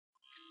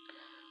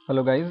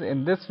Hello guys,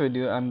 in this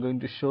video I'm going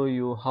to show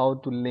you how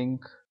to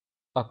link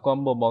a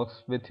combo box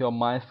with your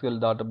MySQL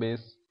database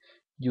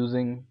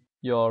using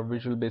your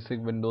Visual Basic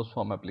Windows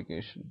Form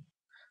application.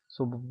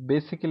 So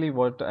basically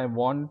what I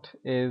want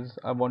is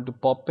I want to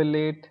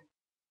populate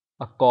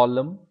a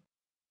column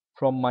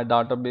from my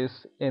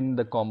database in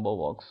the combo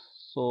box.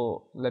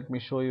 So let me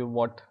show you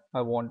what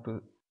I want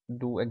to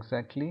do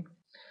exactly.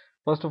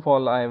 First of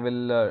all, I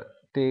will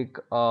take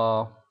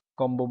a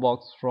combo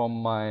box from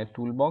my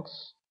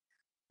toolbox,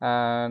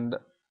 and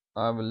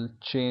I will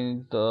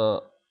change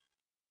the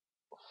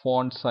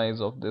font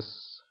size of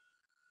this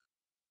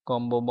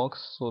combo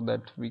box so that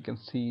we can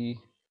see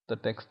the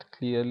text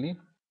clearly.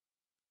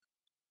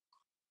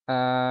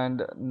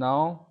 And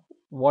now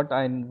what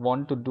I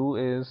want to do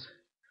is,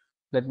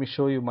 let me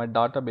show you my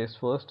database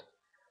first.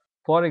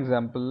 For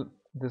example,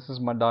 this is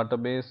my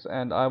database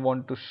and I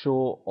want to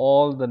show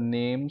all the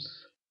names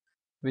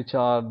which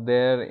are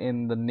there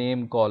in the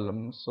name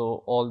column.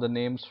 So all the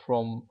names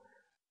from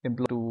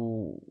employee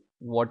to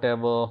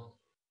whatever,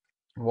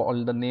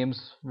 all the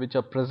names which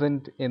are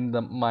present in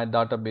my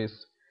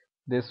database,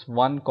 this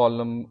one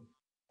column,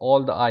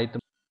 all the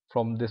items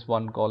from this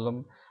one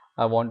column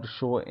I want to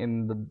show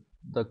in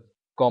the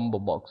combo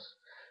box.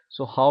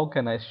 So how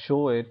can I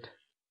show it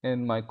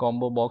in my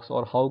combo box,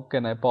 or how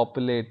can I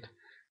populate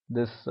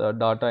this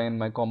data in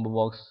my combo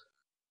box?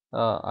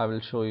 I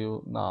will show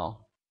you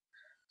now.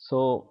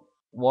 So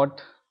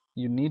what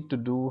you need to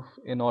do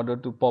in order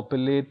to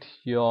populate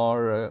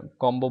your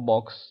combo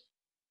box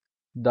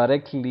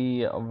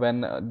directly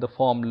when the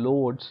form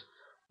loads,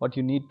 what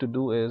you need to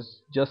do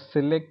is just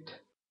select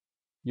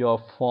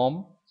your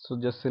form. So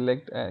just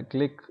select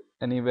click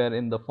anywhere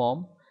in the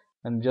form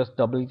and just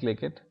double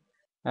click it,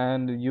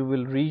 and you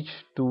will reach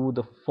to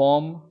the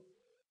form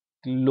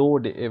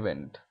load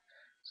event.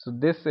 So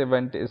this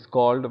event is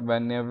called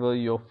whenever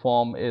your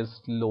form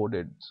is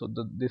loaded. So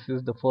this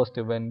is the first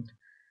event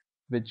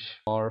which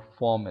our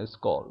form is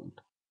called,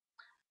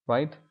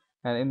 right?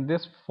 And in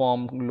this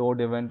form load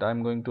event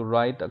I'm going to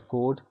write a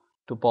code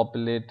to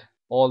populate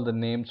all the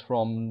names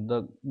from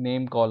the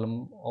name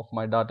column of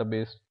my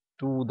database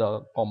to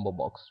the combo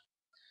box.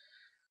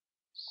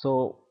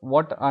 So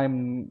what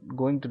I'm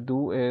going to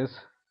do is,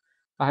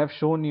 I have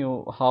shown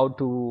you how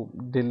to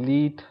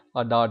delete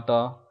a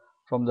data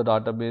from the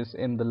database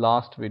in the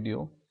last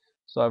video.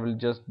 So I will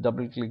just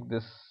double click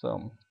this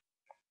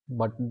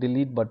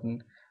delete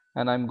button,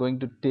 and I'm going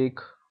to take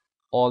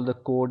all the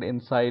code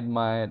inside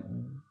my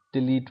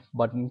delete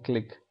button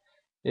click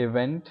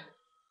event.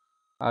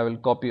 I will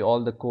copy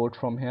all the code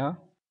from here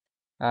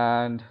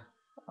and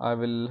I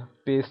will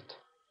paste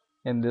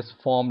in this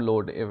form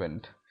load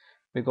event,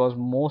 because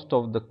most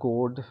of the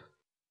code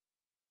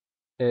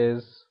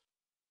is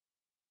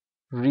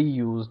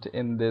reused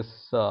in this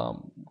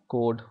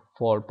code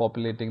for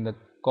populating the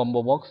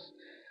combo box.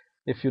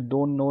 If you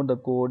don't know the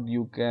code,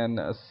 you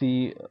can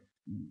see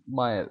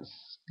my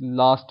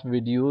last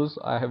videos.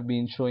 I have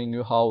been showing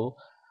you how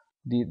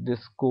this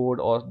code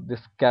or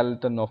this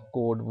skeleton of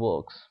code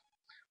works,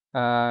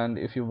 and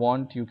if you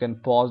want you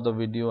can pause the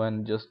video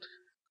and just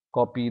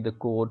copy the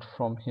code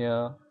from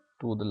here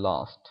to the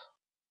last,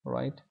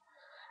 right?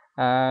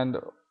 And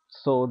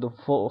so the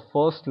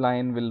first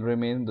line will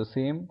remain the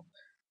same.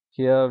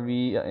 Here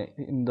we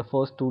in the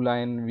first two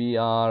line we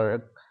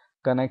are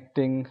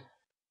connecting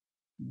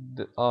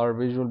our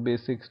Visual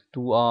Basics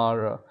to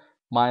our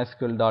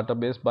MySQL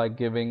database by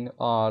giving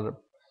our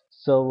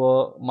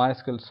server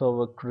MySQL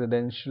server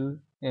credential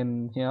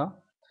in here,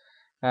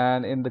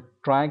 and in the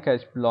try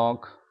catch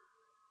block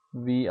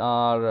we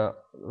are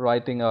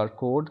writing our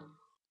code,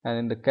 and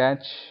in the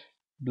catch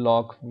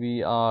block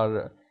we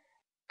are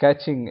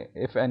catching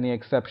if any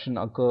exception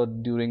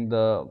occurred during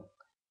the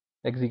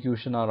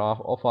execution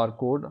of our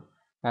code,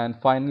 and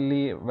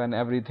finally when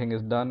everything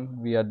is done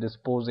we are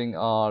disposing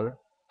our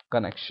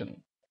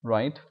connection,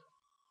 right?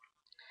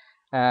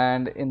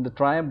 And in the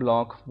try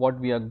block what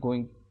we are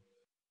going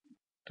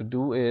to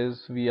do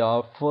is, we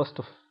are first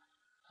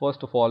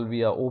of all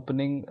we are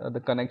opening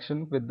the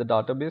connection with the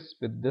database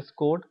with this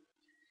code,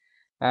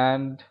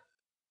 and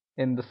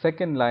in the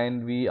second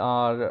line we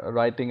are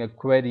writing a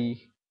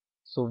query.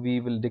 So we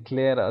will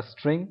declare a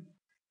string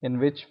in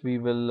which we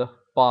will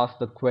pass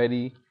the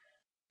query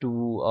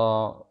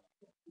to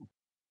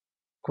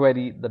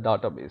query the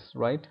database,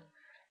 right?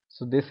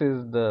 So this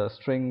is the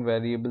string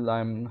variable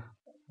I'm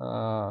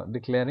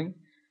declaring,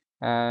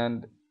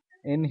 and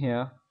in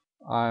here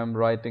I am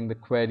writing the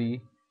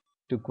query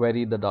to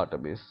query the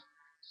database.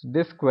 So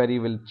this query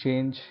will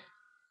change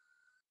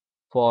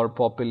for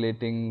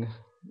populating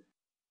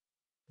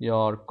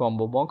your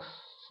combo box.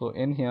 So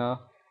in here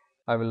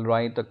I will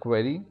write a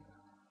query,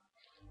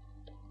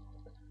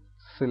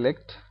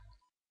 select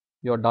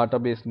your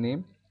database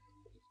name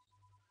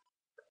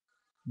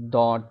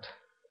dot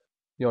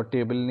your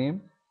table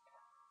name.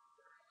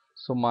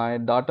 So my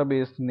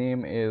database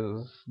name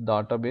is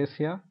database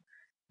here,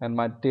 and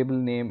my table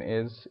name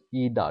is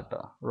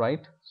edata,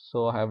 right?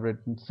 So I have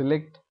written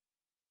select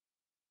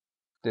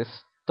this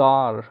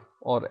star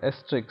or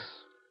asterisk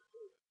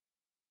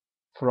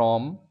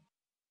from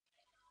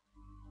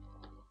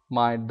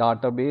my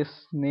database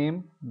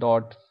name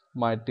dot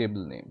my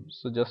table name.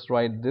 So just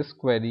write this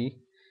query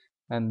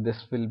and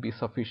this will be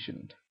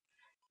sufficient.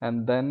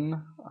 And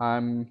then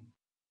I'm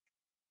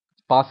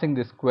passing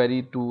this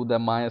query to the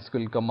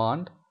MySQL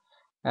command,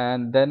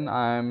 and then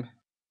I'm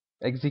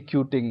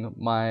executing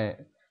my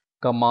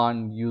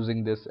command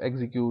using this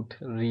execute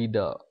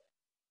reader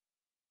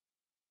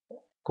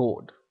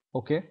code.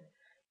 Okay,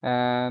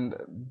 and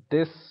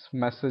this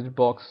message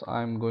box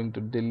I'm going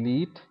to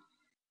delete,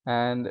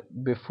 and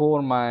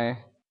before my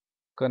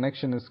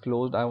connection is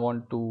closed I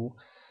want to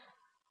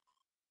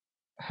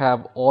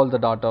have all the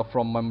data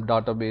from my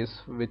database,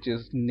 which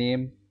is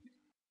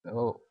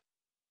uh,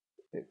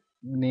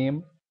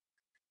 name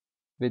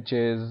which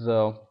is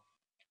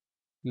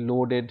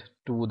loaded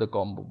to the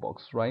combo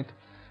box, right?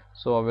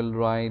 So I will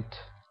write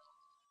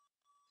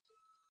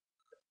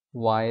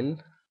while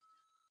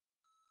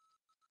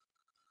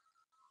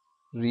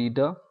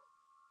reader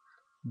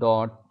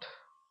dot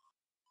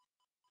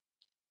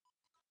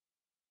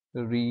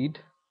read.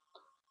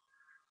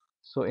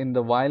 So in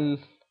the while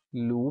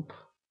loop,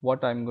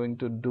 what I'm going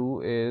to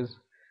do is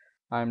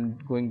I'm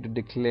going to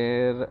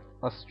declare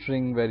a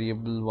string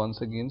variable once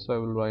again. So I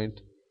will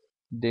write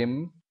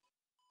dim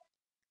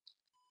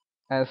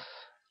s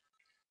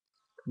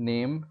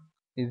name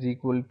is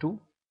equal to,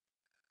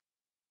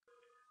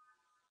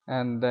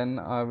 and then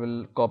I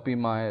will copy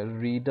my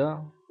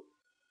reader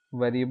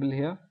variable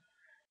here,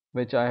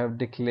 which I have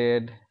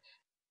declared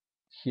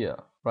here,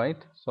 right?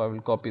 So I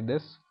will copy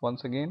this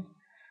once again,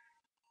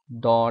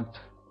 dot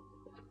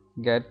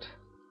get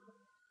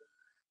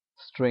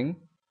string,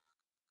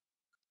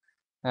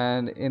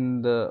 and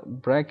in the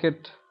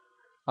bracket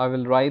I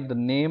will write the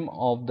name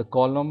of the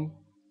column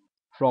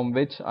from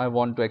which I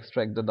want to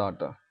extract the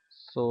data.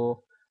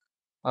 So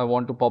I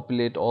want to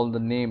populate all the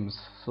names,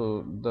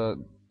 so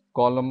the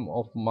column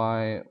of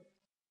my,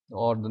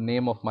 or the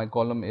name of my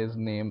column is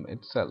name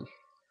itself,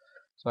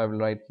 so I will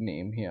write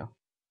name here.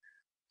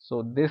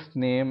 So this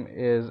name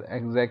is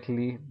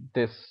exactly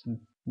this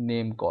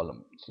name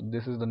column, so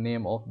this is the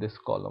name of this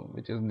column,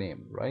 which is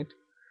name, right?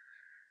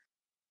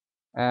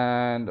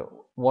 And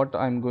what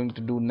I'm going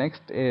to do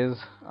next is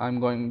I'm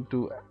going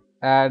to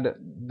add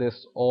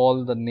this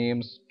all the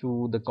names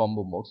to the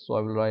combo box. So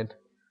I will write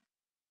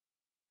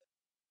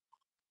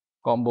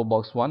combo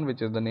box 1,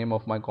 which is the name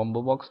of my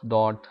combo box,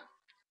 dot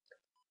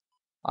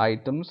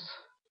items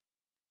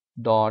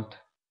dot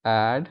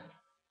add,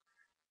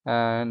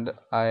 and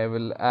I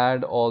will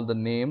add all the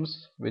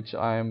names which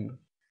I am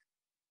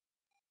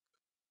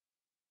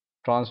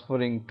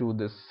transferring to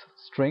this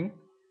string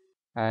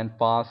and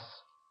pass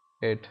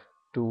it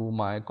to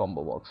my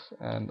combo box,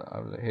 and I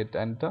will hit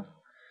enter,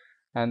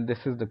 and this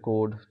is the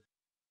code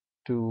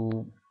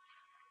to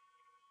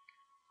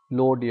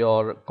load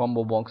your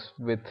combo box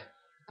with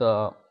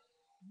the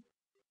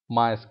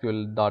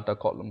MySQL data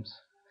columns.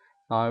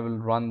 Now I will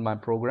run my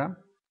program,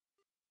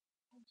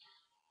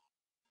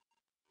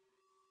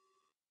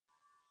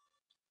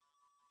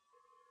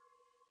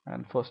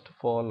 and first of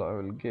all I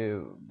will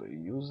give the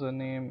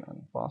username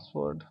and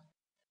password.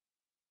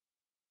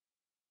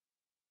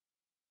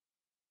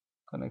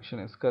 Connection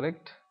is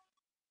correct,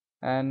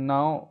 and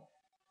now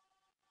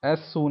as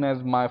soon as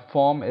my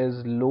form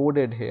is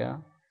loaded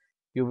here,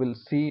 you will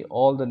see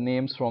all the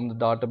names from the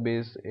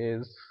database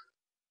is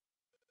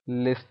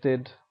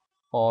listed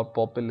or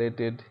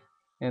populated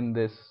in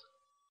this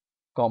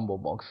combo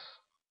box,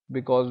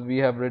 because we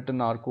have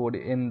written our code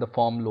in the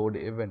form load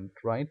event,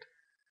 right?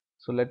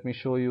 So let me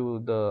show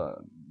you the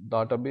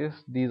database.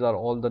 These are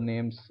all the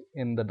names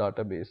in the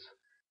database.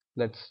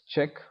 Let's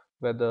check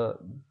whether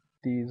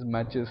these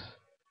matches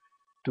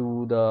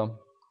to the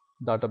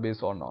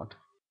database or not.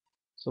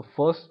 So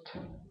first,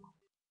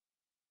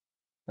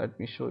 let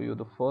me show you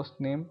the first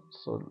name.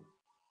 So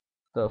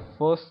the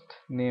first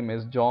name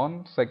is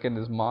John, second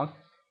is Mark.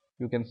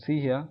 You can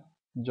see here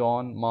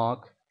John,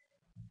 Mark,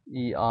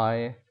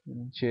 EI,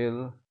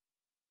 Jill,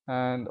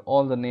 and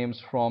all the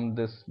names from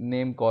this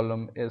name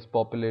column is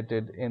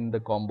populated in the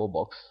combo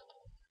box.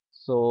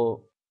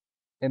 So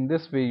in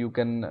this way you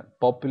can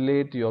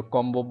populate your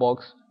combo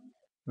box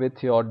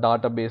with your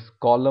database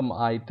column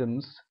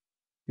items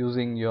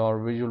using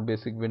your Visual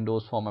Basic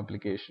Windows Form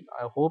application.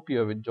 I hope you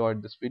have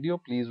enjoyed this video.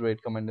 Please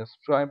rate, comment and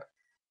subscribe,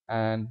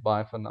 and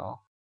bye for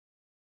now.